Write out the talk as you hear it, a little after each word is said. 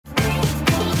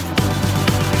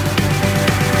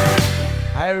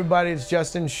everybody, it's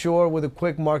Justin Shore with a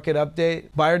quick market update.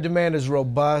 Buyer demand is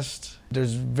robust.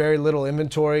 There's very little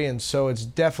inventory, and so it's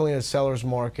definitely a seller's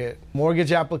market.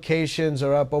 Mortgage applications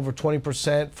are up over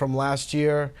 20% from last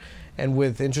year, and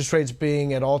with interest rates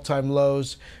being at all-time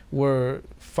lows, we're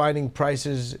finding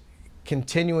prices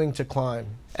continuing to climb.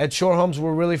 At Shore Homes,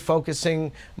 we're really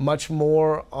focusing much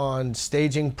more on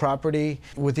staging property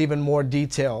with even more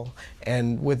detail,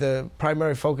 and with a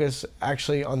primary focus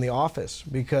actually on the office,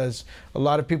 because a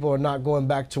lot of people are not going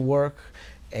back to work,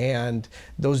 and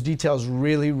those details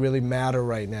really, really matter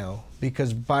right now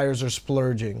because buyers are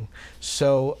splurging.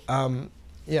 So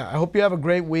yeah, I hope you have a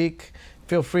great week.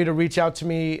 Feel free to reach out to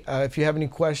me if you have any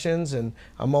questions, and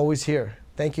I'm always here.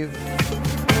 Thank you.